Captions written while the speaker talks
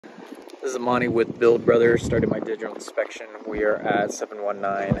This is Monty with Build Brothers. Started my digital inspection. We are at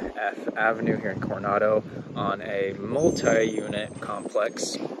 719 F Avenue here in Coronado on a multi-unit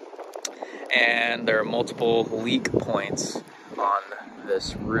complex. And there are multiple leak points on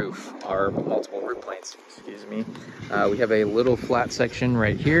this roof, or multiple roof planes, excuse me. We have a little flat section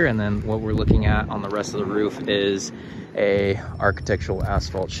right here, and then what we're looking at on the rest of the roof is a architectural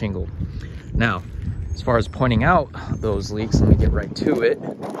asphalt shingle. Now, as far as pointing out those leaks, let me get right to it.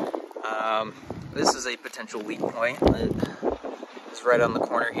 This is a potential leak point. It's right on the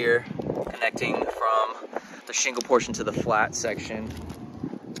corner here, connecting from the shingle portion to the flat section.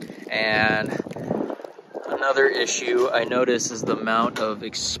 And another issue I notice is the amount of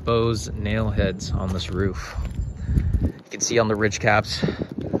exposed nail heads on this roof. You can see on the ridge caps,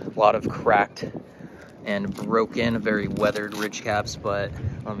 a lot of cracked and broken, very weathered ridge caps, but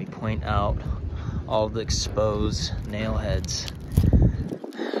let me point out all the exposed nail heads.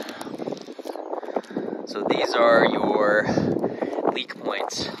 So these are your leak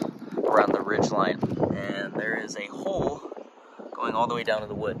points around the ridge line, and there is a hole going all the way down to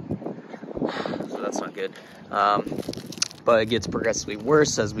the wood. So that's not good. But it gets progressively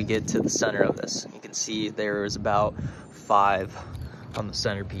worse as we get to the center of this. You can see there's about 5 on the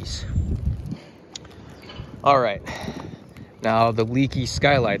centerpiece. All right, now the leaky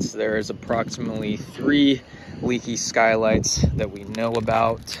skylights. There's approximately 3 leaky skylights that we know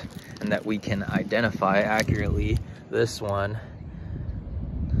about and that we can identify accurately. This one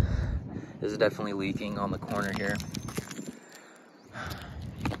is definitely leaking on the corner here.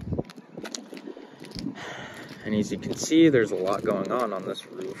 And as you can see, there's a lot going on this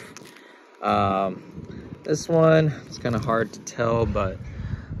roof. This one, it's kind of hard to tell, but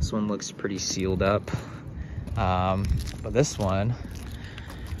this one looks pretty sealed up. But this one,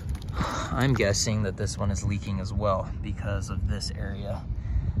 I'm guessing that this one is leaking as well because of this area.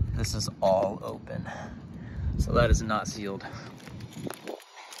 This is all open, so that is not sealed.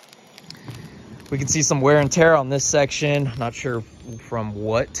 We can see some wear and tear on this section. Not sure from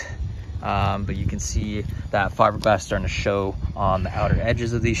what, but you can see that fiberglass starting to show on the outer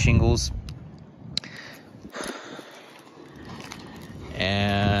edges of these shingles.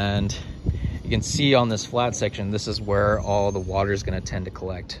 And you can see on this flat section, this is where all the water is going to tend to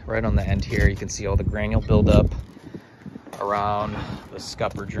collect. Right on the end here, you can see all the granule buildup around the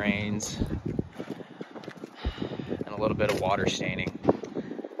scupper drains and a little bit of water staining.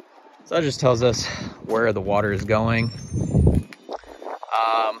 So that just tells us where the water is going.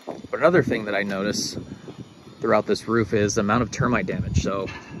 But another thing that I notice throughout this roof is the amount of termite damage. So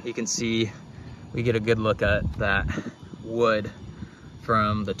you can see, we get a good look at that wood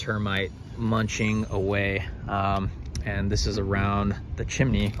from the termite munching away. And this is around the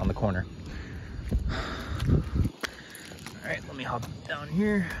chimney on the corner. All right, let me hop down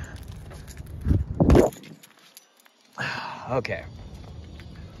here. Okay.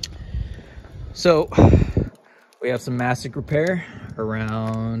 So we have some mastic repair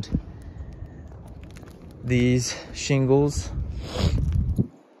around these shingles.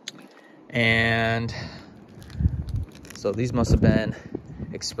 And so these must have been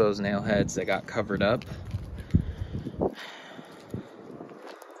exposed nail heads that got covered up.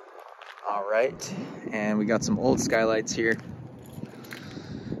 All right, and we got some old skylights here.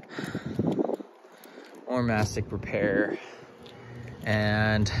 More mastic repair.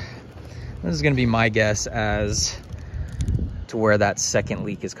 And this is gonna be my guess as to where that second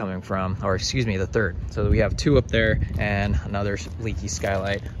leak is coming from, or excuse me, the third. So we have 2 up there and another leaky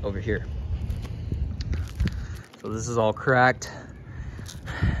skylight over here. So this is all cracked.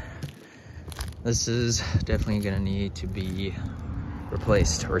 This is definitely gonna need to be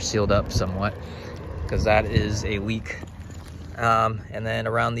replaced or sealed up somewhat, because that is a leak. And then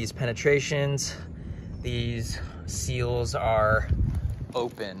around these penetrations, these seals are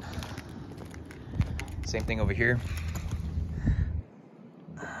open. Same thing over here.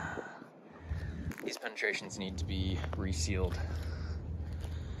 These penetrations need to be resealed.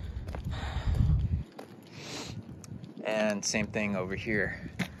 And same thing over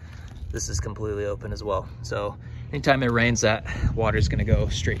here. This is completely open as well. So anytime it rains, that water is gonna go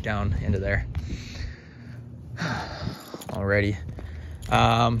straight down into there. Alrighty.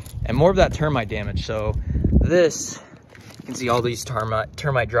 And more of that termite damage. So this, you can see all these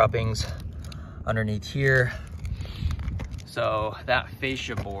termite droppings underneath here. So that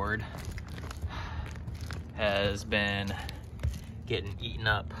fascia board has been getting eaten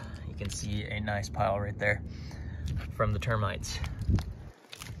up. You can see a nice pile right there from the termites.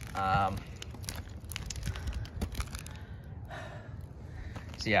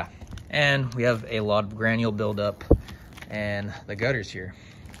 So yeah, and we have a lot of granule buildup and the gutters here.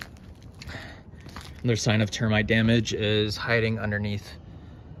 Another sign of termite damage is hiding underneath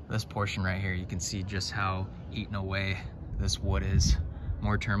this portion right here. You can see just how eaten away this wood is.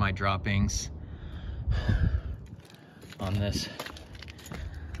 More termite droppings on this.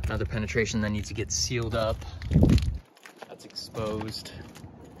 Another penetration that needs to get sealed up. That's exposed.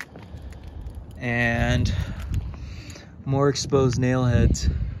 And more exposed nail heads.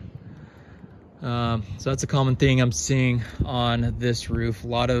 So that's a common thing I'm seeing on this roof. A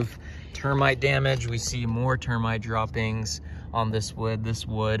lot of termite damage. We see more termite droppings on this wood. This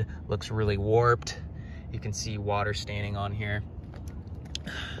wood looks really warped. You can see water staining on here.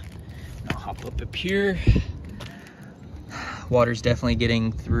 I'll hop up here. Water's definitely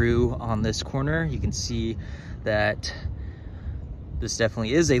getting through on this corner. You can see that this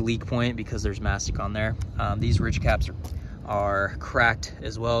definitely is a leak point because there's mastic on there. These ridge caps are cracked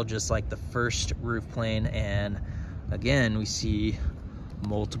as well, just like the first roof plane. And again, we see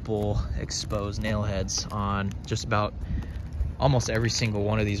multiple exposed nail heads on just about almost every single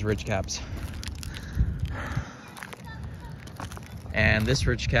one of these ridge caps. And this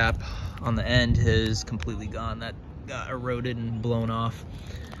ridge cap on the end is completely gone. That got eroded and blown off.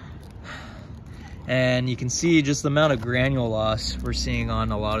 And you can see just the amount of granule loss we're seeing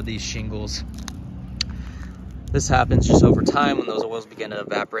on a lot of these shingles. This happens just over time when those oils begin to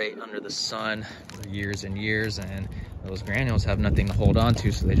evaporate under the sun for years and years, and those granules have nothing to hold on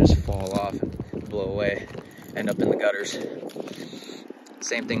to, so they just fall off and blow away, end up in the gutters.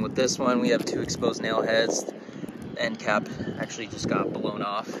 Same thing with this one. We have two exposed nail heads. The end cap actually just got blown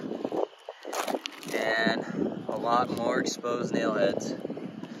off. And a lot more exposed nail heads.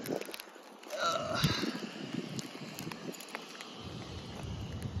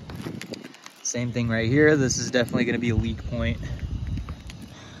 Same thing right here. This is definitely going to be a leak point.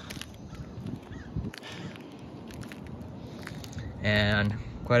 And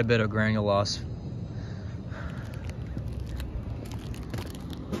quite a bit of granule loss.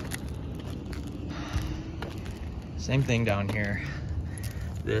 Same thing down here.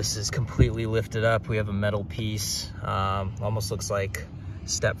 This is completely lifted up. We have a metal piece, almost looks like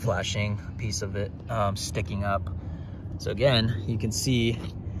step flashing, a piece of it sticking up. So again, you can see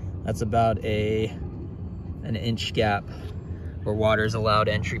that's about an inch gap where water is allowed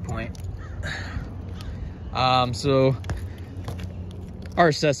entry point. So our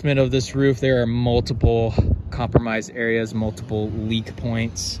assessment of this roof, there are multiple compromised areas, multiple leak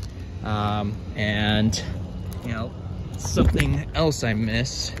points, and you know, something else I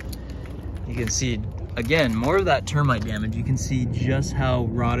missed. You can see again more of that termite damage. You can see just how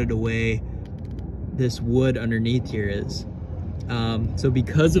rotted away this wood underneath here is. So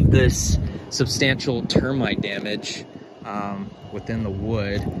because of this substantial termite damage within the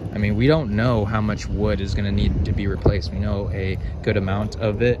wood, I mean, we don't know how much wood is going to need to be replaced. We know a good amount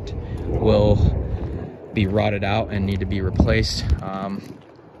of it will be rotted out and need to be replaced.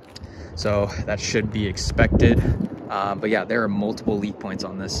 So that should be expected. But yeah, there are multiple leak points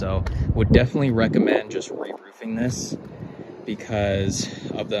on this, so would definitely recommend just re-roofing this because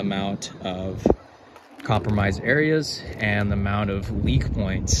of the amount of compromised areas and the amount of leak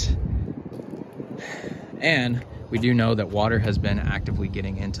points. And we do know that water has been actively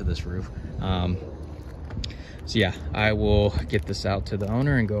getting into this roof. So yeah, I will get this out to the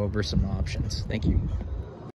owner and go over some options. Thank you.